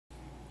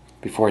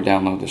before I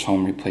download this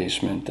home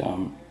replacement,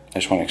 I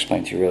just want to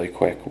explain to you really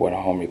quick what a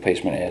home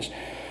replacement is.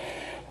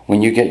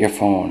 When you get your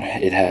phone,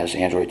 it has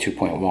Android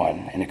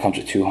 2.1, and it comes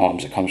with two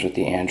homes. It comes with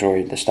the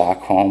Android, the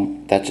stock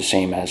home. That's the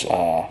same as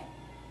the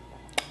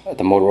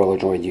Motorola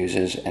Droid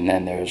uses, and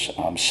then there's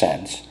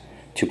Sense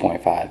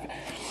 2.5.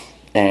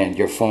 And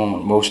your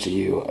phone, most of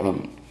you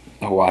who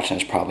are watching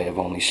this probably have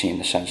only seen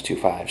the Sense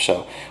 2.5.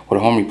 So what a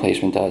home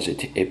replacement does,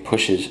 it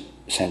pushes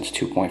Sense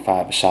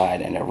 2.5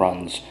 aside, and it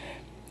runs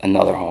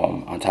another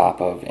home on top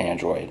of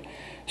Android.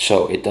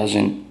 So it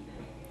doesn't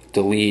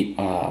delete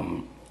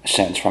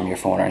Sense from your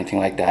phone or anything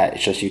like that.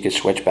 It's just you could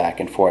switch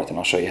back and forth, and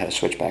I'll show you how to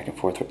switch back and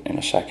forth in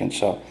a second.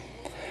 So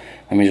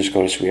let me just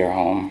go to Sweeter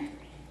Home.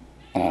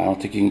 I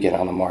don't think you can get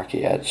on the market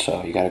yet,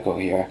 so you got to go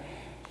here.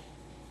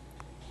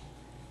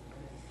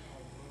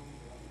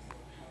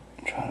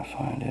 I'm trying to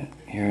find it.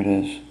 Here it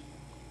is.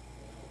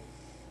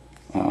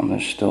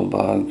 There's still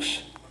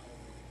bugs.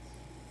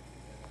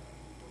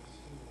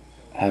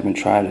 I haven't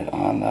tried it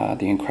on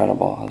the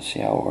Incredible. Let's see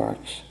how it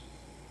works.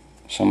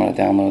 So I'm going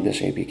to download this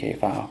APK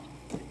file.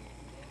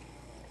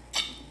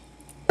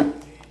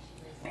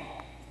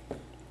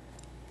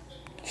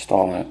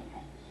 Install it.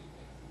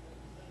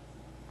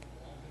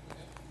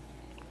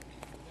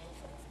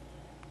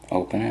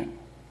 Open it.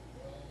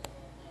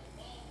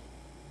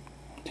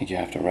 I think you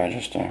have to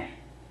register.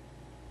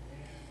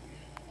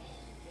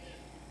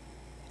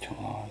 Too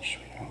large.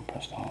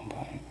 Press the home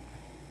button.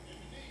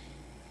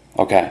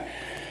 Okay.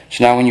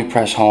 So now when you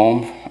press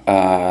home,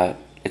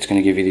 it's going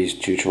to give you these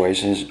two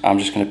choices. I'm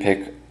just going to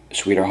pick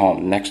Sweeter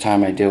Home. Next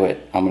time I do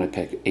it, I'm going to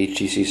pick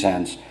HTC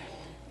Sense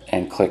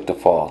and click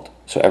default.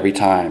 So every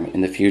time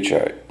in the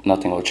future,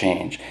 nothing will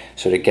change.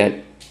 So to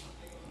get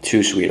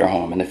to Sweeter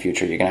Home in the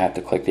future, you're going to have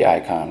to click the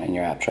icon in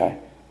your app tray.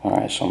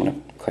 Alright, so I'm going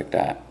to click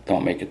that.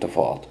 Don't make it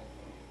default.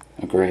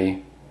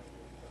 Agree.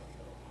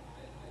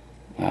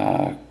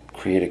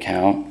 Create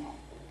account.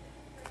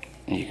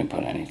 And you can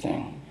put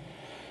anything.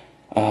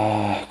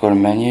 Go to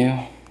menu,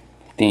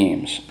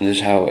 themes. This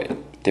is how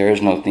there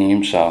is no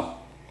theme, so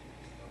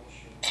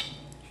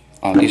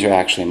these are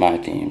actually my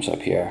themes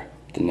up here.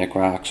 The Nick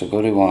Rock. So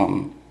go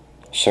to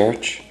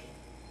search.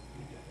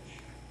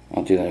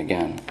 I'll do that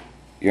again.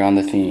 You're on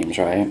the themes,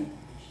 right?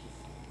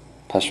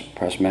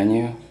 Press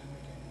menu,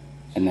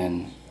 and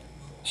then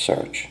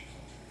search.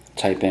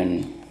 Type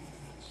in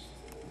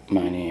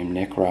my name,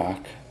 Nick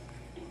Rock.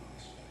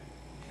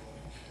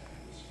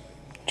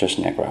 Just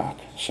Nick Rock.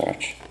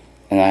 Search.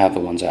 And I have the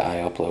ones that I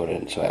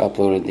uploaded. So I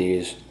uploaded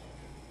these.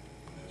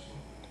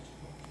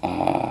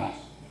 So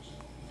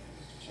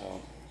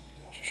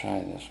let's try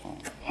this one.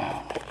 Oh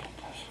my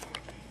goodness.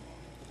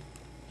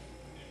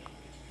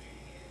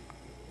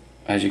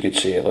 As you can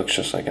see, it looks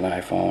just like an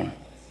iPhone.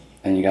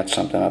 And you got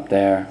something up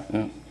there.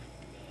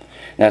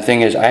 Now the thing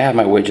is, I have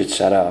my widget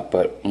set up,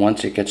 but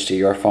once it gets to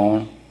your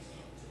phone,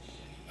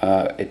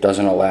 it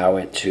doesn't allow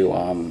it to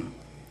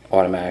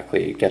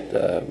automatically get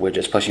the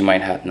widgets. Plus you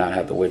might not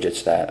have the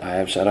widgets that I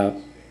have set up.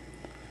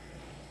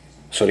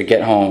 So to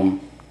get home,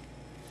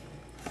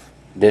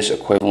 this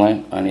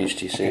equivalent on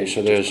HTC. Okay,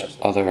 so there's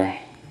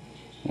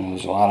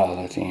there's a lot of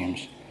other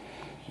themes.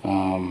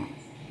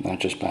 Not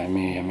just by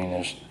me. I mean,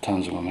 there's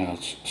tons of them.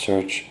 Let's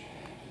search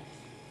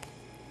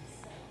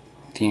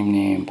theme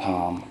name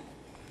Palm.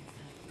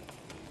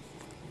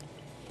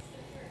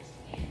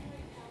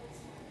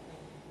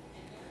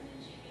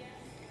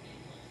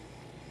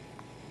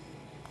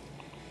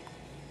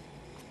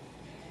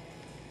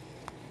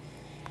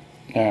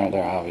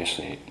 There are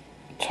obviously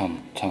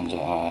tons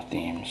of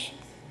themes,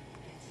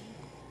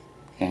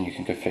 and you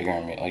can configure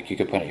them. Like you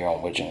could put your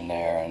own widget in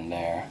there and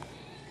there.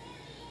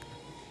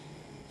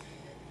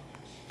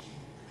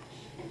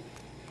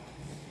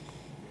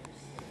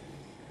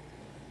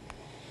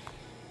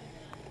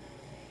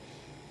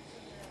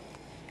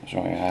 Those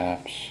are your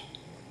apps.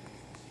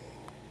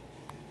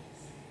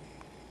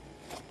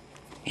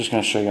 I'm just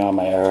going to show you on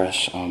my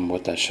Eris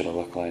what that should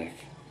look like.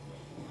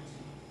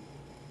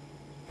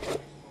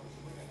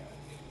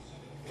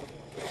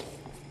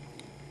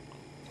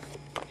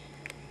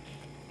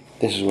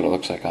 This is what it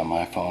looks like on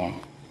my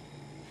phone.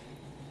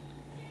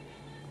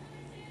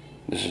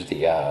 This is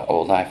the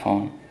old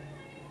iPhone.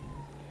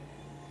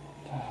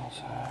 What the hell's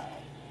that?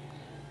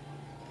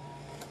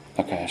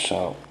 Okay,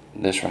 so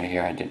this right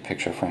here, I did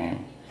picture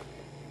frame.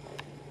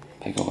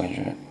 Pick a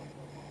widget.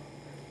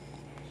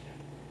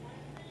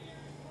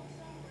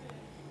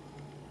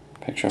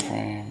 Picture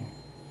frame.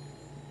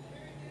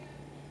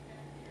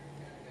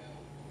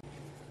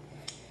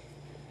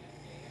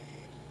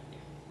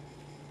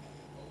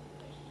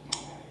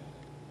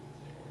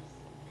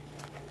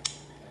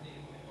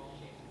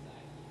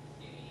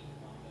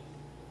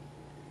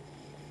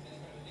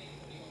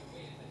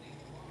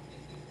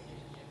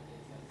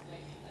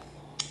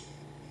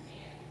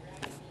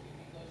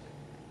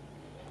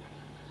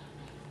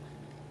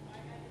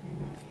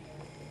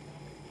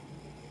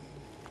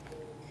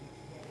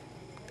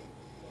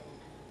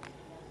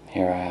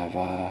 Here I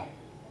have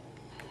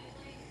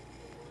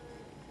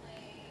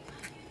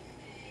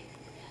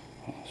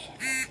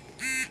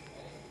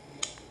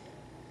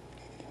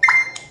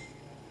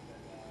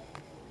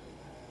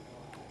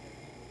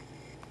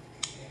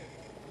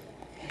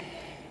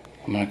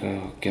I'm gonna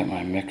go get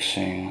my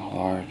mixing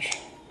large.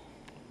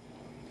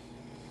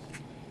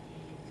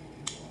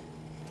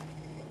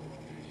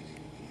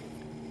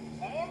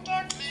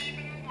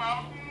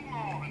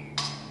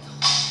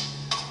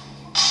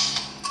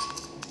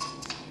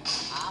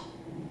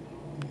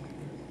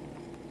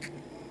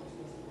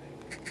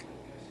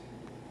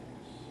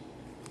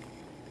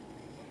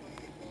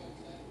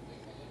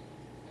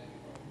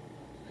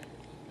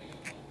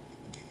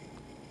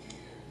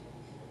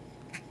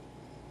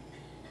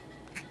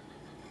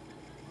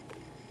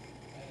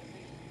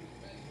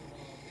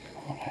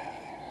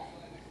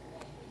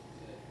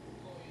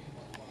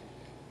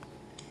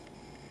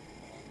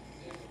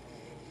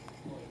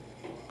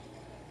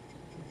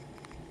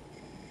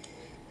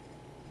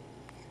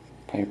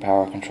 Put your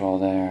power control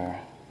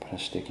there, put a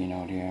sticky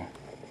note here.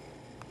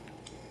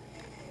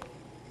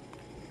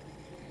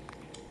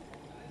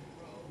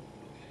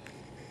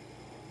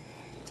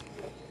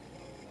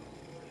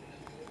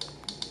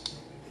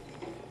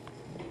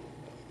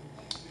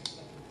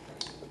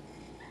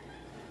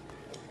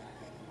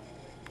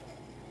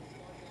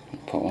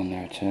 Put one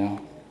there too.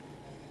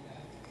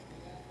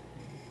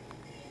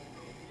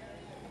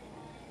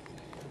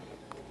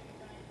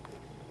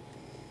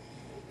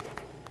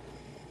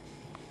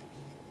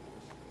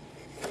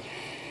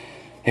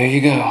 There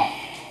you go.